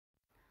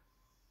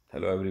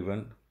Hello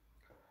everyone.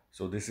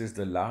 So this is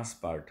the last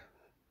part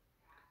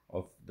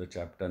of the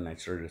chapter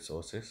natural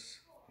resources.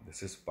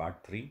 This is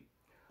part 3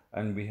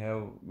 and we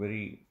have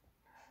very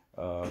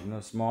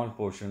small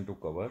portion to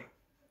cover.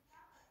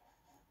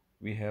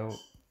 We have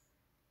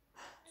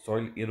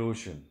soil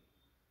erosion.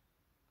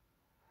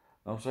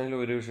 Now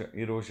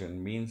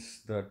erosion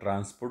means the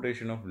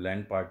transportation of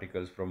land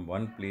particles from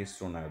one place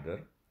to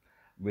another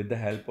with the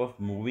help of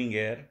moving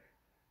air,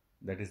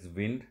 that is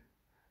wind,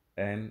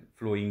 and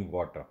flowing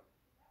water.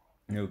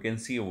 You can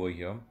see over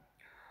here,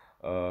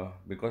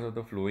 because of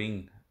the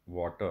flowing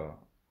water,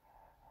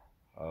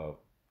 uh,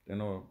 you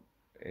know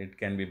it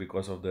can be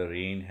because of the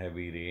rain,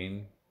 heavy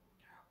rain,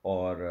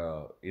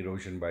 or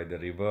erosion by the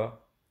river.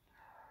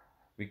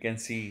 We can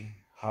see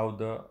how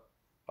the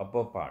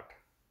upper part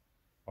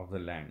of the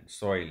land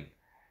soil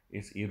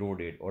is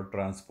eroded or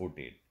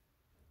transported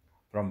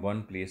from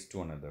one place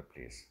to another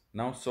place.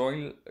 Now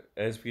soil,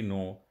 as we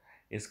know,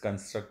 is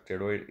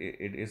constructed, or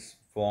it is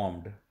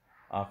formed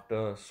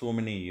after so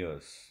many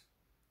years,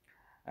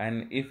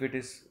 and if it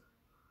is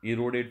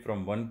eroded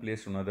from one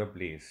place to another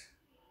place,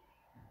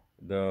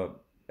 the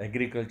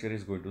agriculture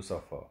is going to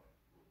suffer.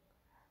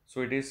 So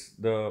it is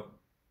the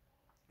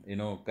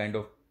kind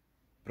of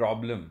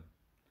problem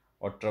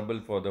or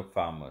trouble for the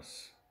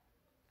farmers.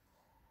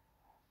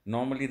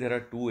 Normally there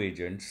are two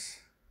agents.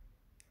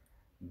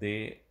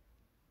 They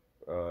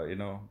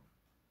erode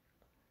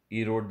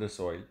the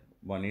soil.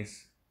 One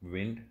is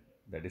wind,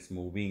 that is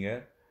moving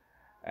air,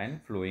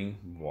 and flowing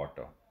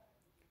water.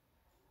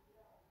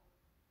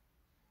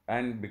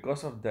 And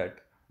because of that,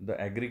 the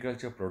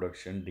agriculture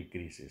production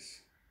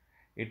decreases.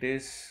 It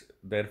is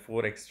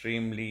therefore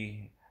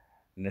extremely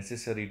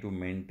necessary to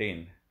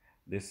maintain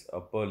this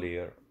upper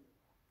layer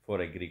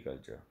for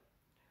agriculture.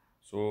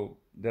 So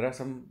there are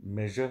some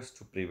measures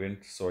to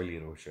prevent soil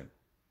erosion.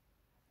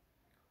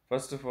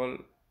 First of all,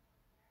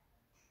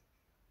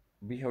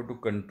 we have to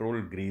control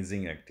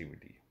grazing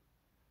activity.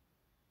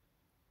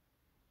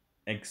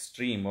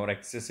 Extreme or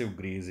excessive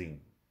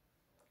grazing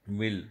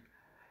will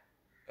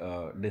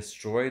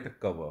destroy the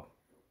cover,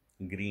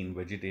 green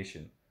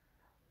vegetation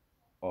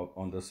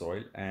on the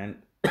soil,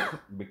 and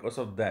because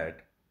of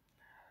that,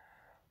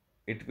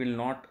 it will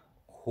not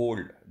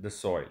hold the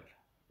soil.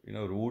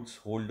 Roots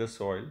hold the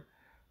soil,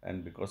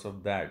 and because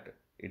of that,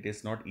 it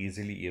is not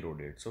easily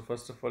eroded. So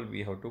first of all,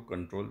 we have to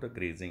control the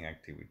grazing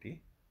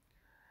activity.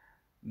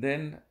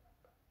 Then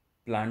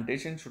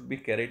plantation should be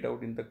carried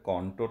out in the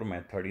contour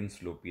method in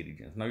slopy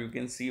regions. Now you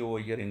can see over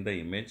here in the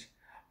image,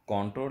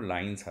 contour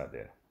lines are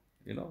there,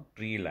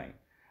 tree line,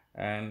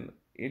 and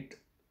it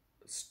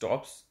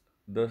stops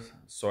the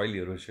soil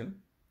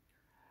erosion.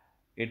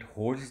 It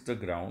holds the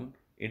ground.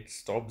 It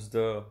stops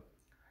the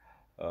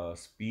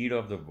speed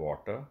of the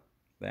water.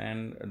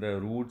 Then the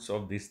roots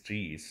of these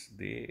trees,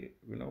 they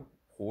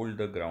hold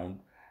the ground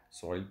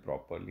soil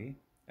properly,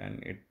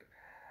 and it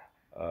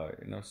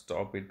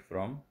stop it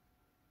from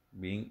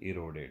being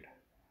eroded.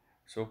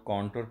 So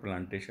contour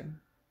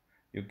plantation,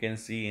 you can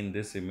see in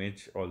this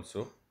image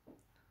also,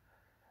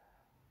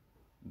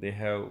 they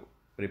have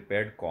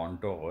prepared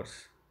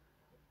contours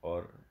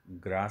or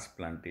grass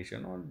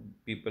plantation, or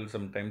people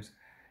sometimes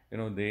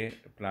they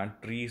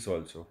plant trees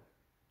also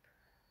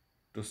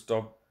to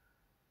stop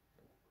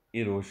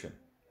erosion.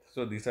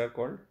 So these are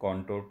called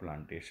contour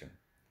plantation.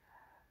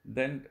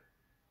 Then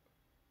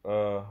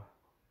uh,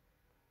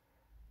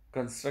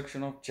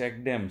 construction of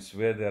check dams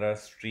where there are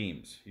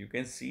streams. You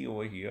can see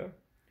over here,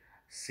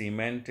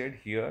 cemented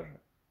here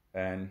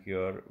and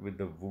here with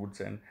the woods,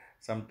 and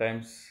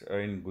sometimes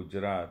in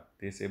Gujarat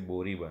they say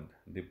bori band.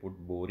 They put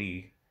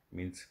bori,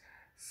 means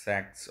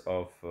sacks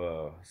of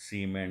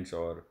cements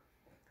or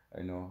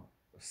you know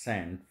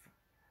sand.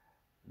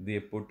 They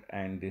put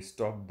and they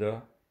stop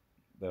the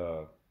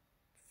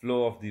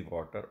flow of the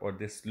water, or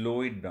they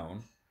slow it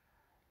down.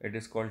 It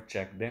is called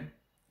check dam.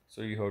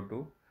 So you have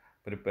to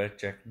prepare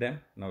check dam.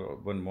 Now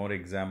one more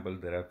example,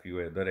 there are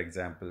few other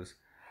examples,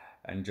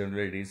 and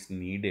generally it is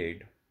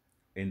needed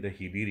in the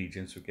hilly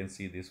regions. You can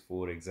see these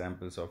four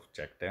examples of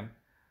check dam.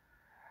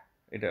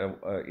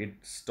 It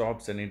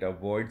stops and it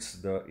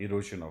avoids the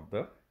erosion of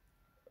the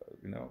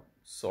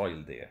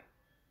soil there.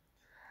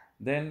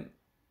 Then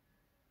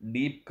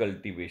deep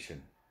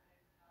cultivation.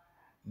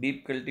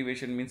 Deep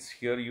cultivation means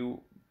here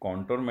you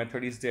contour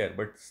method is there,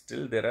 but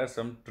still there are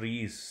some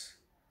trees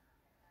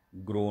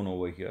grown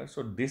over here.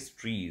 So these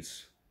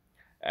trees,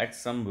 at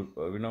some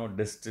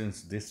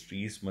distance, these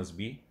trees must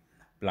be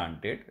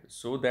planted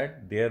so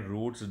that their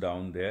roots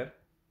down there,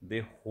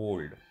 they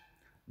hold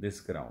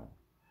this ground.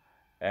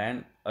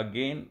 And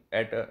again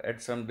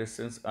at some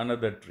distance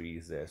another tree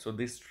is there. So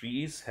these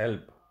trees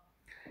help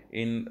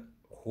in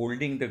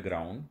holding the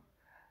ground,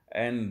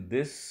 and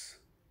this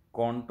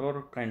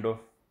contour kind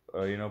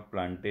of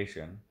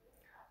plantation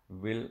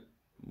will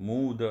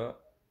move the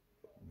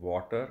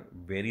water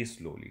very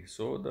slowly,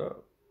 so the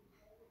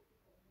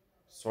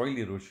soil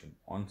erosion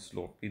on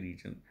slopy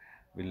region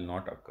will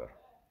not occur.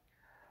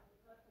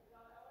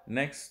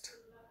 Next,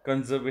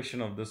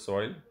 conservation of the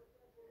soil,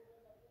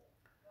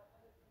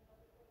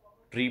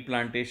 tree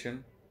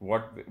plantation.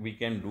 what we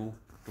can do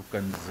to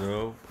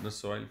conserve the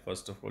soil?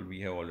 First of all, we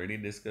have already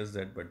discussed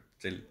that, but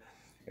still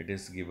it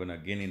is given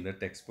again in the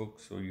textbook.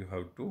 So you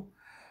have to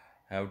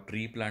have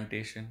tree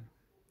plantation.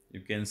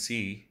 You can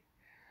see,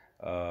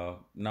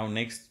 now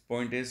next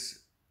point is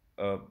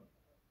uh,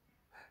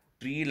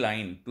 tree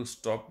line to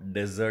stop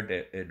desert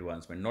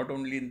advancement, not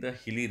only in the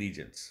hilly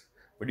regions,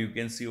 but you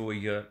can see over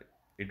here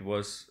it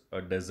was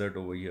a desert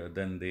over here,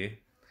 then they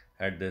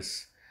had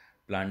this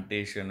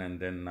plantation, and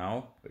then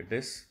now it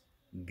is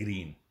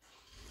green.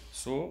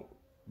 So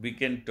we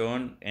can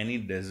turn any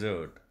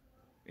desert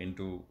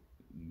into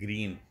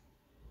green.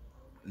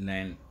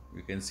 And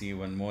you can see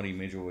one more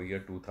image over here,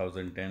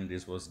 2010,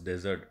 this was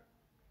desert,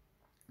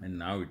 and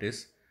now it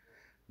is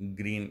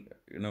green,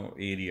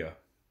 area.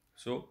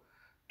 So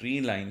tree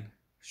line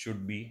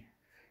should be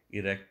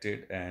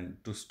erected and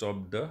to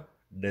stop the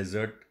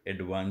desert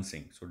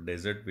advancing, so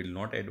desert will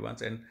not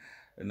advance, and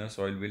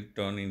soil will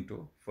turn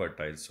into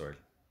fertile soil.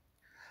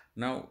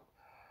 Now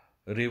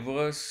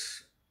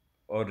rivers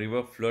or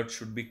river flood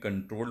should be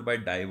controlled by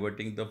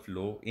diverting the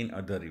flow in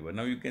other river.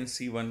 Now you can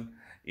see one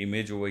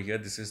image over here,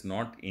 this is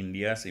not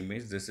India's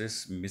image, this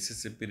is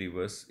Mississippi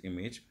river's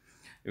image.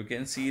 You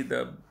can see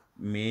the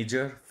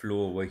major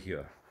flow over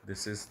here,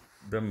 this is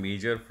the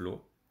major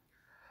flow.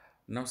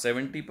 Now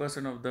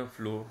 70% of the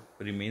flow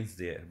remains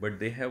there, but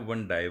they have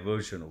one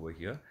diversion over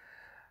here.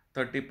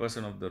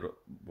 30% of the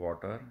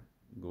water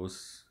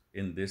goes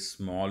in this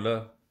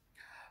smaller,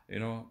 you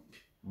know,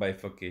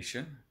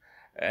 bifurcation,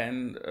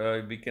 and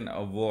we can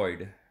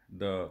avoid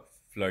the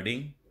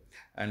flooding.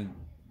 And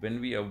when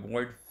we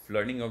avoid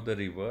flooding of the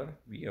river,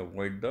 we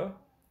avoid the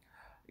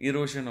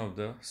erosion of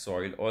the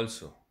soil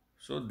also.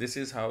 So this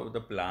is how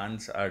the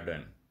plans are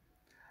done.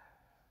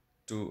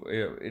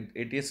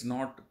 It is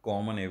not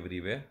common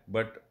everywhere,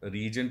 but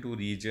region to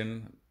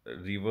region,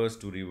 rivers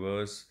to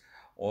rivers,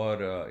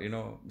 or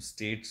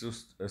states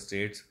to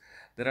states,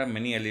 there are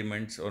many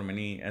elements or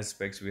many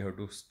aspects we have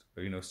to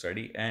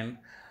study and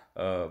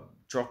uh,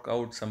 chalk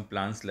out some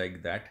plans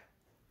like that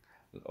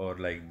or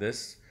like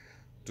this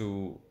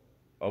to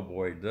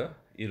avoid the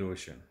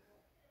erosion.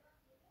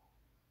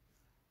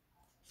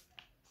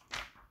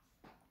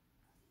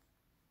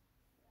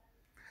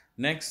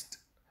 Next,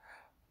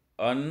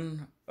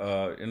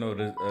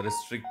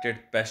 restricted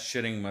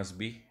pasturing must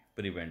be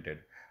prevented.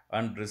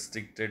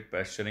 Unrestricted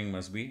pasturing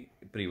must be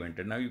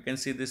prevented. Now you can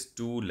see this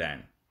two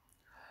land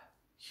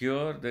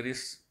here, there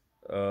is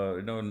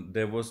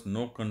there was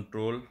no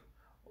control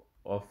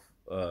of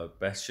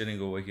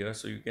pasturing over here,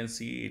 so you can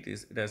see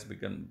it has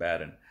become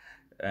barren,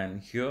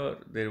 and here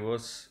there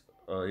was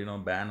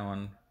ban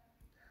on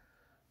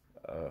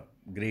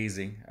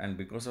grazing, and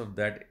because of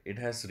that it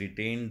has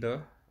retained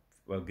the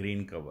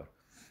green cover.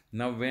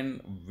 Now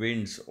when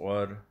winds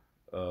or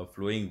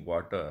flowing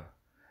water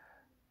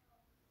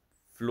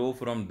flow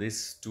from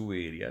this two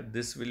area,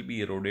 this will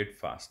be eroded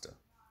faster.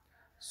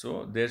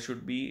 So there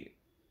should be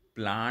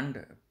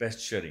planned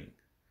pasturing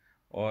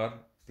or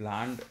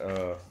planned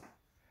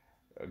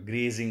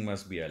grazing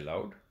must be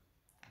allowed.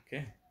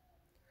 Okay.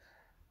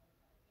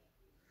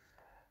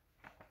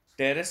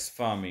 Terrace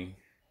farming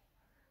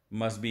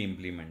must be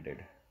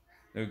implemented.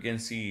 Now you can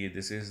see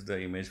this is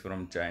the image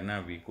from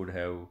China. We could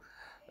have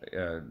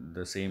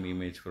the same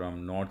image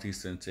from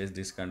northeastern states.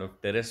 This kind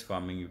of terrace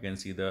farming, you can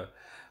see the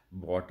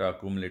water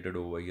accumulated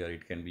over here.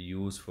 It can be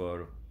used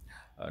for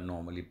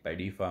normally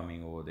paddy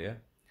farming over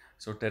there.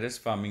 So terrace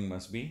farming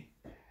must be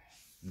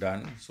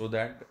done so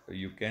that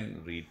you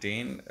can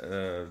retain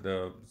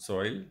the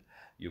soil,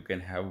 you can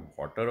have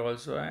water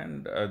also,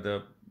 and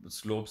the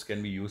slopes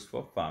can be used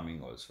for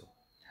farming also.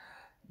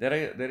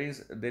 There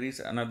is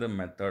another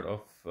method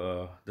of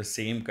the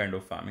same kind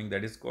of farming,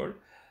 that is called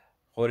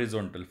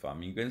horizontal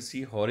farming. You can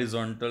see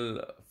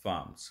horizontal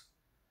farms.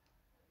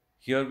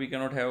 Here we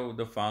cannot have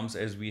the farms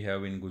as we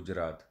have in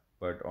Gujarat,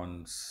 but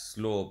on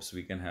slopes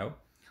we can have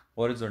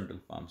horizontal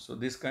farms. So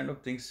this kind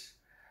of things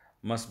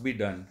must be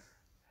done,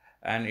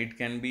 and it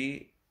can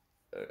be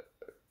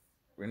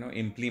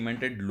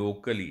implemented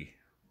locally.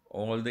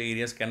 All the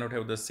areas cannot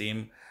have the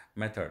same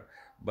method,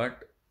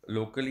 but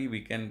locally we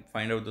can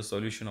find out the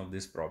solution of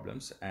these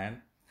problems and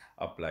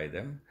apply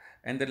them.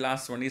 And the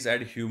last one is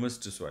add humus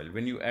to soil.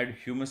 When you add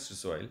humus to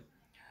soil,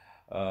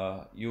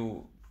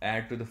 you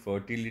add to the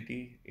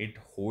fertility, it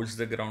holds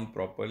the ground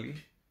properly,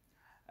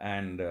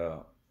 and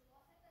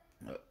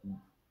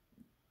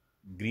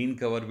green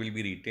cover will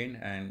be retained,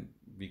 and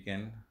we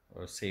can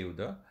save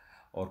the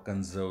or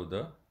conserve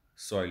the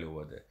soil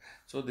over there.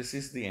 So this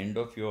is the end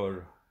of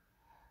your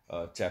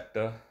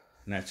chapter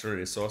natural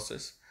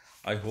resources.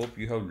 I hope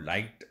you have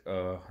liked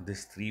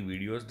these three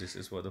videos. This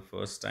is for the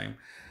first time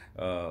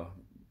uh,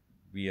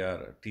 we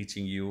are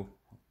teaching you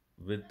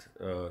with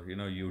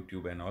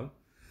YouTube and all.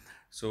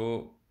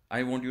 So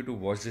I want you to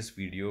watch these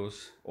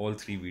videos, all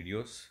three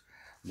videos,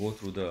 go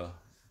through the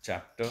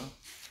chapter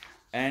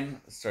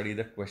and study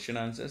the question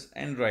answers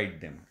and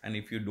write them. And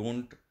if you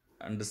don't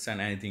understand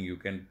anything, you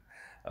can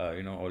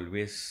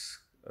always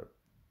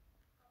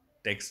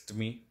text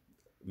me,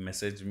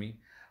 message me,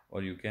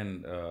 or you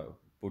can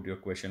put your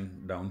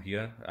question down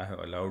here. I have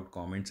allowed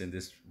comments in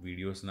this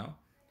videos now.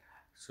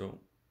 So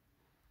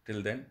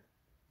till then,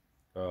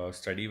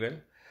 study well.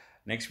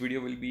 Next video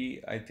will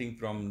be, I think,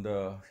 from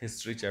the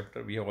history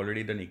chapter. We have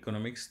already done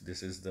economics.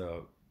 This is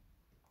the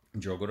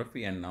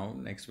geography, and now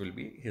next will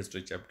be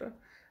history chapter.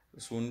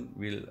 Soon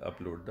we'll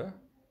upload the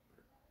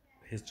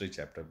history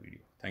chapter video.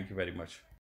 Thank you very much.